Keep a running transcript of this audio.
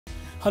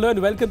Hello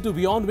and welcome to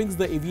WION Wings,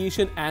 the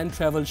aviation and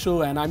travel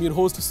show, and I'm your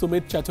host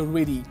Sumit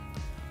Chaturvedi.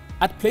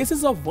 At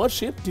places of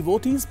worship,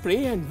 devotees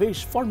pray and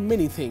wish for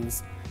many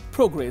things: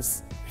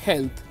 progress,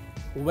 health,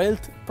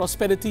 wealth,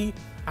 prosperity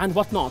and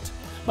whatnot.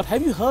 But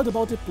have you heard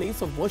about a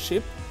place of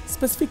worship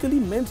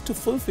specifically meant to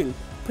fulfill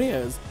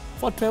prayers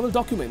for travel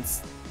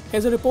documents?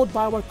 Here's a report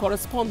by our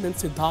correspondent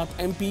Siddharth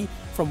MP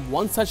from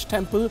one such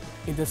temple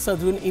in the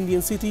southern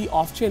Indian city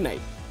of Chennai.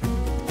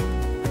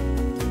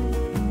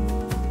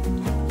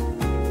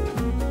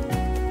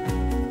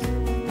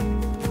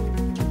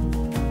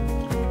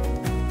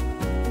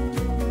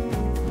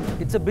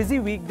 It's a busy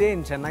weekday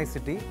in Chennai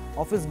city.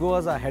 Office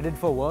goers are headed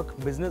for work,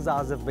 business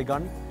hours have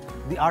begun,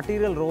 the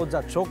arterial roads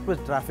are choked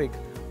with traffic.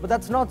 But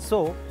that's not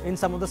so in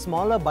some of the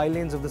smaller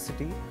bylanes of the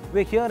city.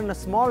 We're here in a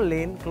small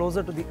lane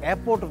closer to the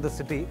airport of the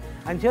city,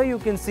 and here you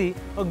can see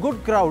a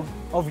good crowd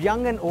of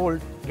young and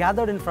old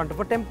gathered in front of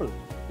a temple.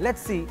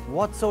 Let's see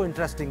what's so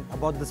interesting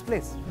about this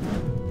place.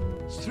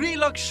 Sri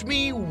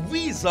Lakshmi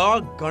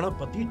Visa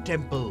Ganapathi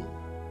Temple.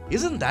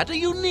 Isn't that a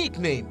unique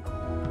name?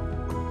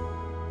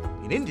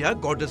 In India,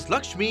 goddess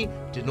Lakshmi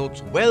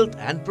denotes wealth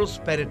and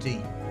prosperity.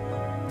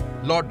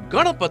 Lord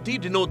Ganapati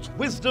denotes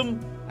wisdom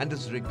and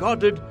is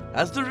regarded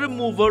as the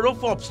remover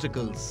of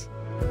obstacles.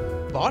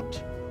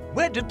 But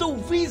where did the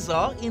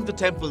visa in the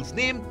temple's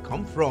name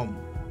come from?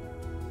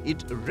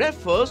 It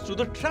refers to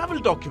the travel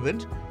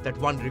document that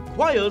one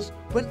requires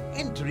when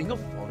entering a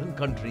foreign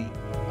country.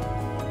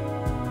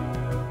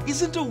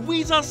 Isn't a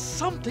visa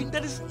something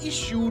that is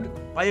issued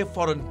by a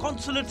foreign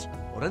consulate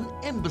or an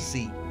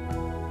embassy?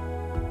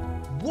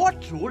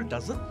 What role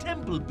does a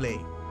temple play?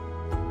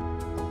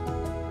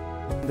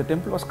 The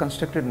temple was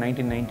constructed in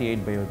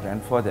 1998 by your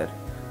grandfather.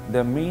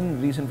 The main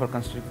reason for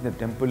constructing the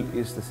temple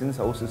is since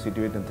the house is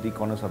situated in three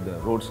corners of the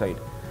roadside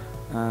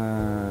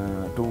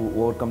to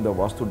overcome the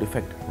Vastu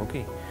defect.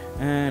 Okay,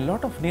 a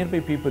lot of nearby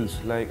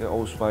peoples like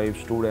housewives,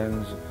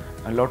 students,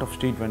 a lot of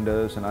street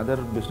vendors and other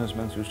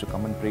businessmen used to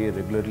come and pray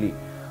regularly,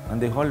 and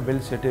they all well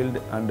settled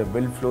and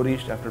well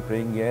flourished after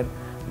praying here.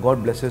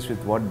 God blesses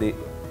with what they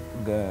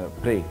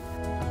pray.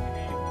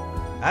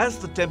 As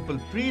the temple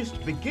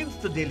priest begins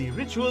the daily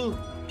ritual,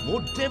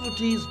 more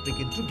devotees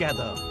begin to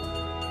gather.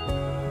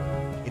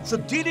 It's a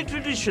daily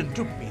tradition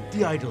to bathe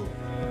the idol.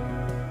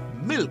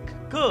 Milk,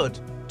 curd,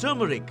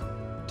 turmeric,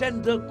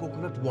 tender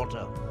coconut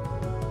water.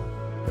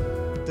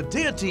 The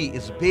deity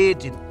is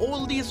bathed in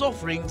all these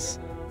offerings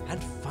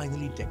and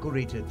finally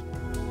decorated.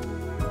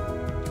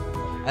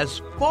 As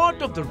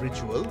part of the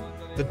ritual,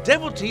 the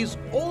devotees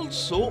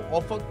also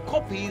offer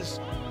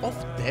copies of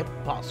their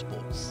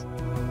passports.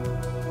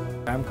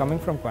 I'm coming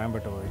from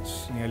Coimbatore.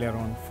 It's nearly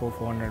around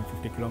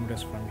 450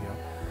 kilometers from here,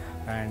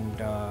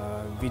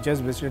 and we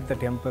just visited the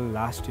temple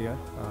last year,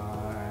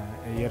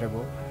 a year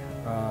ago.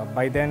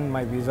 By then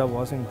my visa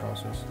was in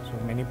process,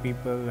 so many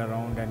people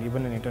around and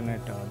even on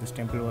internet this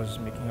temple was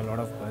making a lot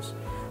of buzz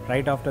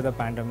right after the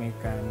pandemic,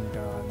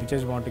 and we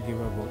just want to give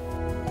a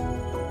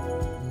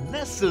go.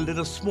 Nestled in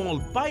a small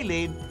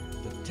bylane,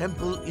 the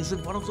temple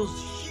isn't one of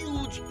those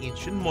huge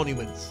ancient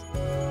monuments.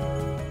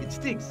 It's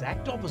the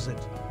exact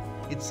opposite.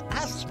 It's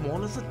as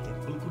small as a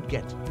temple could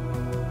get.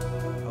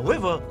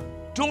 However,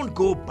 don't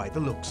go by the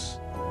looks.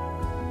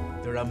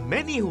 There are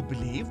many who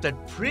believe that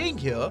praying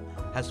here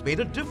has made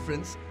a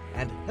difference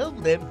and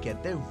helped them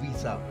get their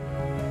visa.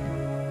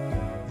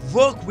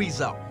 Work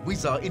visa,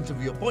 visa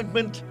interview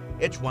appointment,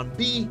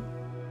 H1B,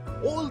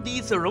 all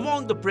these are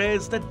among the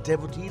prayers that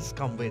devotees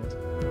come with.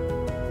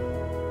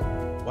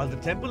 While the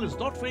temple is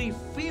not very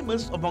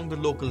famous among the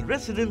local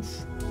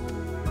residents,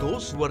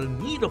 those who are in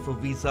need of a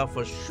visa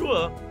for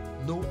sure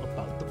know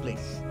about the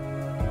place.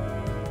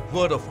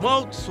 Word of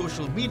mouth,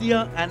 social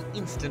media and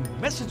instant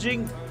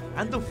messaging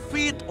and the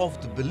faith of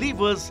the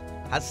believers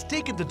has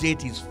taken the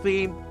deity's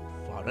fame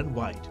far and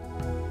wide.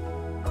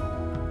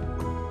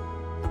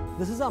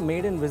 This is our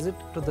maiden visit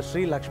to the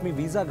Sri Lakshmi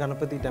Visa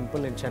Ganapathi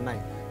Temple in Chennai.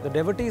 The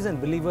devotees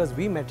and believers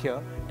we met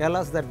here tell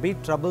us that be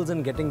it troubles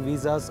in getting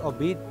visas or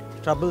be it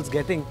troubles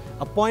getting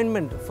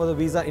appointment for the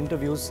visa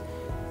interviews,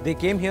 they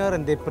came here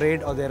and they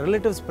prayed, or their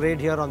relatives prayed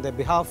here on their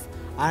behalf,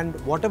 and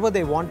whatever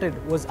they wanted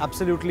was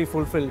absolutely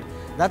fulfilled.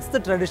 That's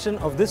the tradition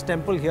of this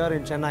temple here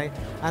in Chennai,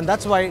 and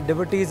that's why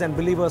devotees and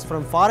believers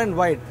from far and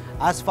wide,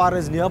 as far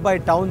as nearby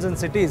towns and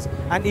cities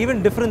and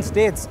even different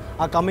states,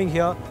 are coming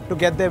here to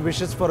get their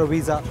wishes for a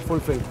visa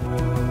fulfilled.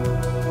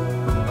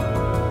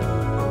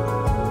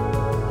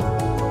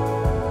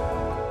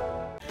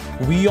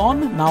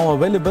 WION now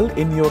available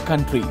in your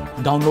country.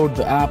 Download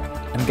the app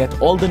and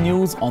get all the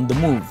news on the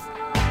move.